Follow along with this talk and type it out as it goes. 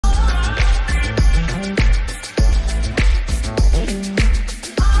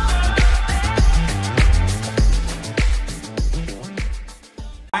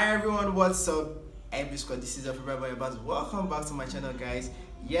What's up, Scott? This is your favorite boy Buzz. Welcome back to my channel, guys.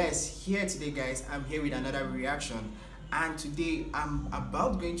 Yes, here today, guys, I'm here with another reaction, and today I'm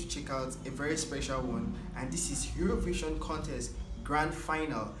about going to check out a very special one, and this is Eurovision contest grand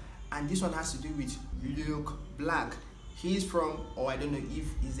final, and this one has to do with Luke Black. He is from, or I don't know if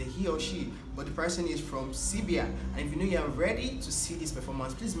it's a he or she, but the person is from Serbia. And if you know you are ready to see this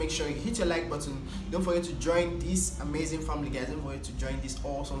performance, please make sure you hit your like button. Don't forget to join this amazing family, guys. Don't forget to join this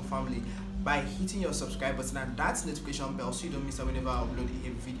awesome family by hitting your subscribe button and that notification bell so you don't miss out whenever I upload a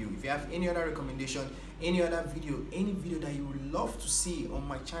video. If you have any other recommendation, any other video, any video that you would love to see on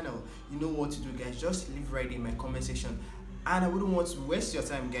my channel, you know what to do, guys. Just leave right in my comment section, and I wouldn't want to waste your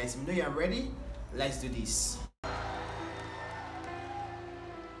time, guys. If you know you are ready, let's do this.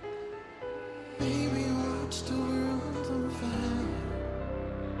 Baby, watch the world on fire.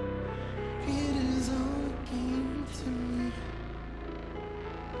 It is all a game to me.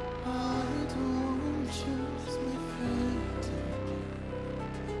 I don't want to choose my fate.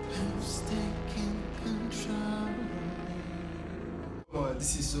 Who's taking control of me? Oh,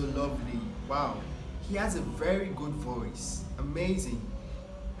 this is so lovely. Wow, he has a very good voice. Amazing.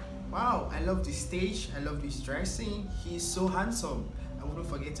 Wow, I love the stage. I love this dressing. He's so handsome. I wouldn't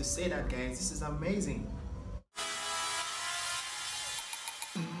forget to say that, guys. This is amazing.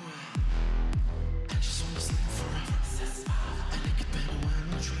 I just wanna sleep forever. And it could be a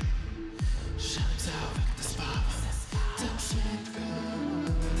wild dream. Shut out like the Spava. Touch me, girl.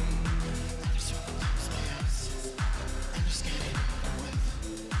 I just wanna lose my eyes. I'm just getting with.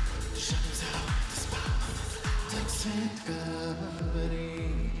 Shut out like the Spava. Touch me, girl.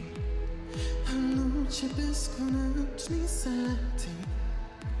 A noche desconocida.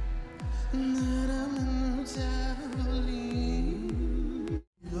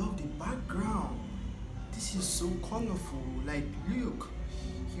 Love the background. This is so colorful. Like, look,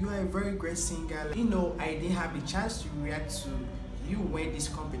 you are a very great singer. You know, I didn't have the chance to react to you when this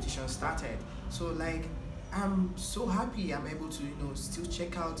competition started. So like, I'm so happy I'm able to, still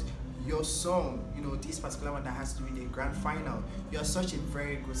check out your song, this particular one that has to do with the grand final. You're such a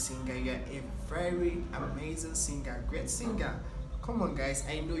very good singer. You're a very amazing singer, great singer. Come on, guys,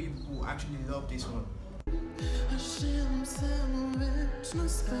 I know you will actually love this one.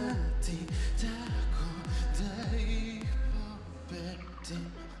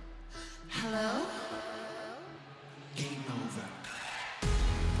 Hello? Game over.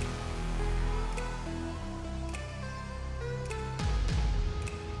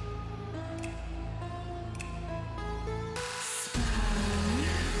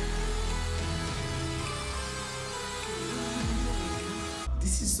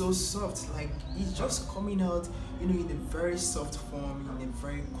 This is so soft, like it's just coming out, in a very soft form, in a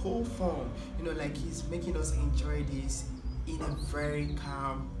very cool form, like he's making us enjoy this in a very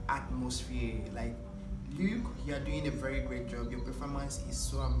calm atmosphere. Like, Luke, you are doing a very great job. Your performance is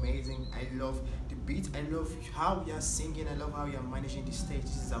so amazing. I love the beat, I love how you are singing, I love how you are managing the stage.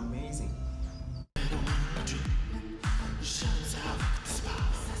 This is amazing.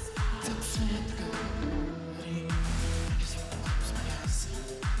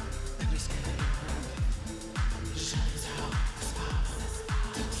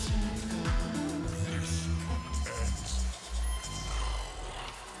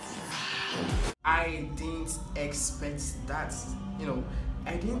 I didn't expect that,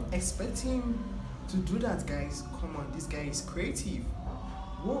 I didn't expect him to do that, guys. Come on, this guy is creative.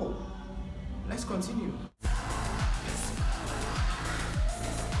 Whoa, let's continue.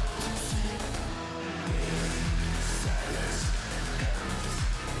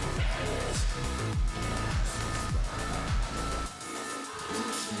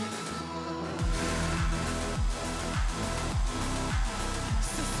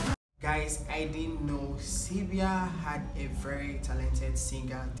 Guys, I didn't know Serbia had a very talented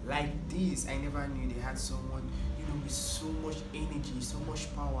singer like this. I never knew they had someone, with so much energy, so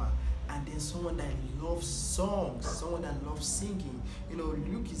much power, and then someone that loves songs, someone that loves singing.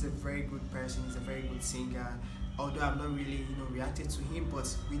 Luke is a very good person. He's a very good singer. Although I'm not really, reacted to him,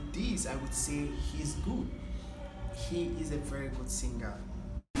 but with this, I would say he's good. He is a very good singer.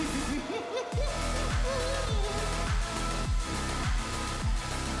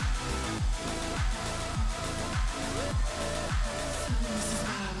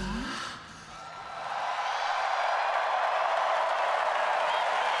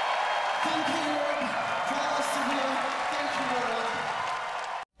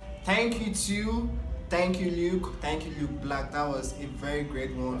 Thank you too. Thank you, Luke. Thank you, Luke Black. That was a very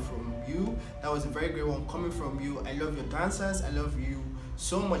great one from you. That was a very great one coming from you. I love your dancers. I love you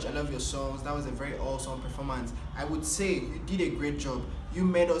so much. I love your songs. That was a very awesome performance. I would say you did a great job. You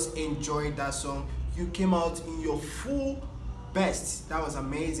made us enjoy that song. You came out in your full best. That was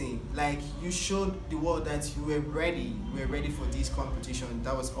amazing. Like, you showed the world that you were ready. You were ready for this competition.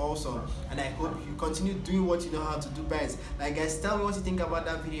 That was awesome, and I hope you continue doing what you know how to do best. Like, guys, tell me what you think about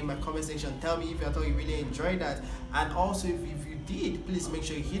that video in my comment section. Tell me if you thought you really enjoyed that, and also if you did, please make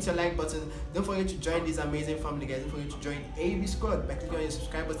sure you hit your like button. Don't forget to join this amazing family, guys. Don't forget to join AB Squad by clicking on your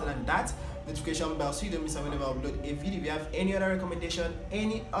subscribe button and that notification bell so you don't miss out whenever I upload a video. If you have any other recommendation,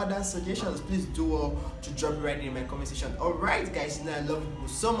 any other suggestions, please do well to drop it right in my comment section. Alright guys, you know I love you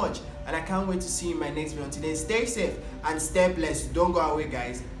so much, and I can't wait to see you in my next video. Until then, stay safe and stay blessed. Don't go away,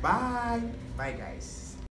 guys. Bye guys.